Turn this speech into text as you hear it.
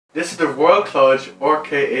This is the Kludge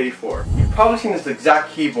RK84. You've probably seen this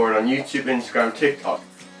exact keyboard on YouTube, Instagram, TikTok.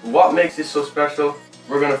 What makes this so special?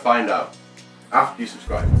 We're going to find out after you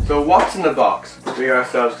subscribe. So what's in the box? We got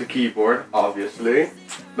ourselves the keyboard, obviously.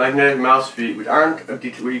 Magnetic mouse feet, which aren't,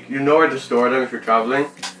 you know where to store them if you're traveling,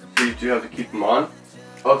 so you do have to keep them on.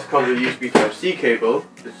 Also comes with a USB Type-C cable.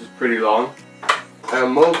 This is pretty long. A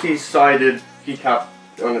multi-sided keycap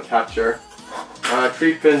unattacher.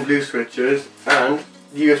 3-pin blue switches, and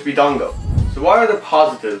the USB dongle. So what are the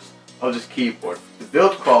positives of this keyboard? The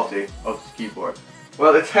build quality of this keyboard.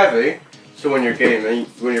 Well, it's heavy, so when you're gaming,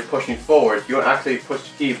 when you're pushing forward, you don't actually push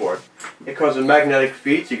the keyboard. It comes with magnetic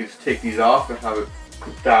feet, so you can just take these off and have it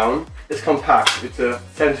down. It's compact, it's a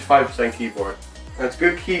 75% keyboard. And it's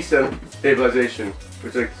good key stabilization,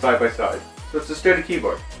 which is like side by side. So it's a sturdy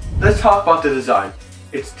keyboard. Let's talk about the design.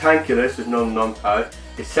 It's tankuless, there's no numpad.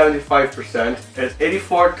 It's 75%, it has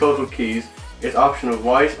 84 total keys, it's optional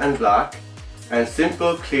white and black, and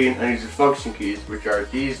simple, clean and user function keys, which are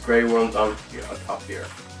these grey ones on top here.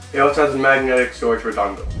 It also has a magnetic storage for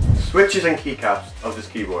dongle. Switches and keycaps of this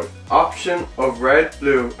keyboard. Option of red,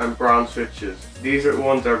 blue and brown switches. These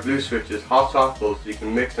ones are blue switches, hot swappable, so you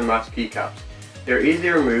can mix and match keycaps. They're easily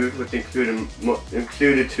removed with the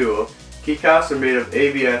included tool. Keycaps are made of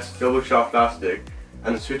ABS double shot plastic,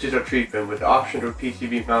 and the switches are 3-pin with the option of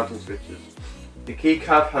PCB mounting switches. The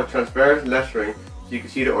keycaps have transparent lettering so you can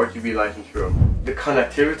see the RGB lighting through them. The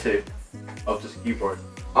connectivity of this keyboard.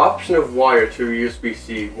 Option of wire to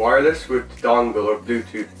USB-C, wireless with dongle or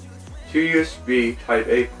Bluetooth. 2 USB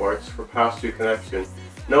Type-A ports for pass-through connection.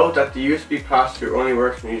 Note that the USB pass-through only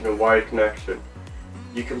works when using a wired connection.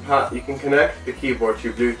 You can connect the keyboard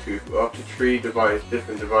to Bluetooth with up to 3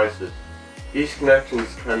 different devices. These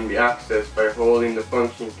connections can be accessed by holding the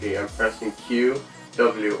function key and pressing Q,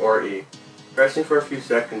 W or E. Pressing for a few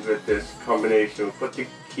seconds with this combination will put the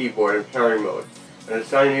keyboard in pairing mode and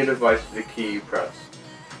assign your device to the key you press.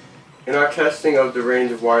 In our testing of the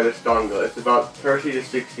range of wireless dongle, it's about 30 to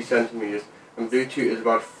 60 centimeters and Bluetooth is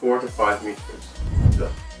about 4 to 5 meters. The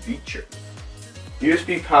features.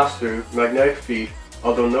 USB pass-through, magnetic feet,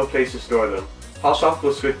 although no place to store them. Hot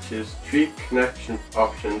swappable switches, 3 connection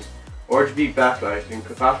options, RGB backlighting,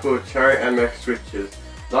 compatible with Cherry MX switches,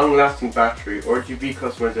 long-lasting battery, RGB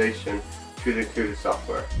customization to the included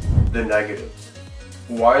software. The negatives.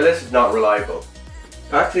 Wireless is not reliable.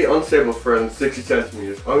 Practically unstable further than 60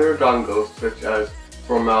 centimeters. Other dongles, such as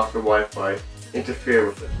for mouse or Wi-Fi, interfere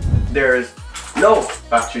with it. There is no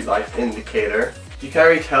battery life indicator. You can't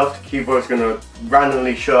really tell if the keyboard is going to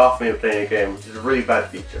randomly shut off when you're playing a game, which is a really bad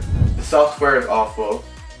feature. The software is awful.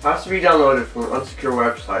 It has to be downloaded from an unsecure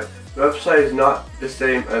website. The website is not the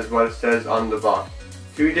same as what it says on the box.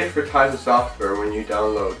 2 different types of software when you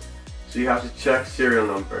download, so you have to check serial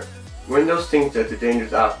number. Windows thinks it's a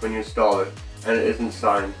dangerous app when you install it, and it isn't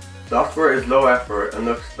signed. Software is low effort and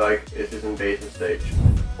looks like it is in beta stage.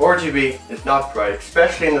 RGB is not bright,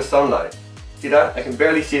 especially in the sunlight. See that? I can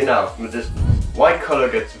barely see it now from a distance. White color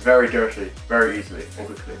gets very dirty very easily and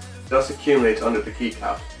quickly. Thus accumulates under the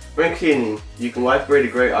keycaps. When cleaning, you can wipe away the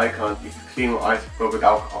grey icons you can clean with isopropyl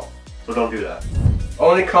alcohol. So don't do that.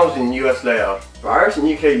 Only comes in US layout. For Irish and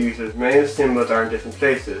UK users, many of the symbols are in different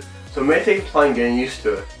places, so it may take time getting used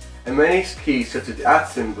to it. And many keys such as the @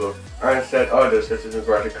 symbol are instead others such as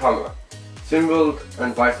inverted comma, symbols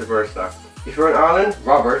and vice versa. If you're in Ireland,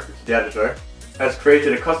 Robert, which is the editor, has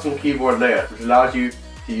created a custom keyboard layout which allows you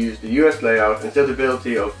to use the US layout and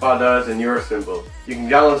stability of FADAs and Euro symbol. You can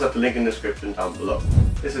download this at the link in the description down below.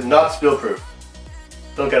 This is not spill proof.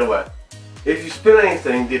 Don't get it wet. If you spill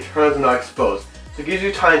anything, the internals are not exposed, so it gives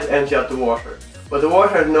you time to empty out the water. But the water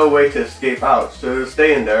has no way to escape out, so it will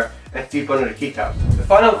stay in there and steep under the keycaps. The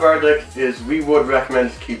final verdict is we would recommend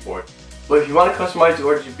this keyboard. But if you want to customize the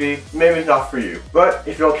RGB, maybe it's not for you. But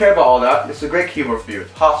if you don't care about all that, it's a great keyboard for you.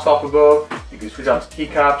 It's hot swappable, you can switch out the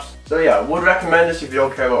keycaps. So yeah, I would recommend this if you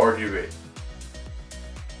don't care about RGB.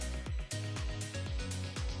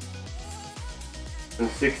 And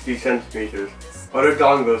 60 centimeters. Other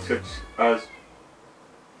dongles such as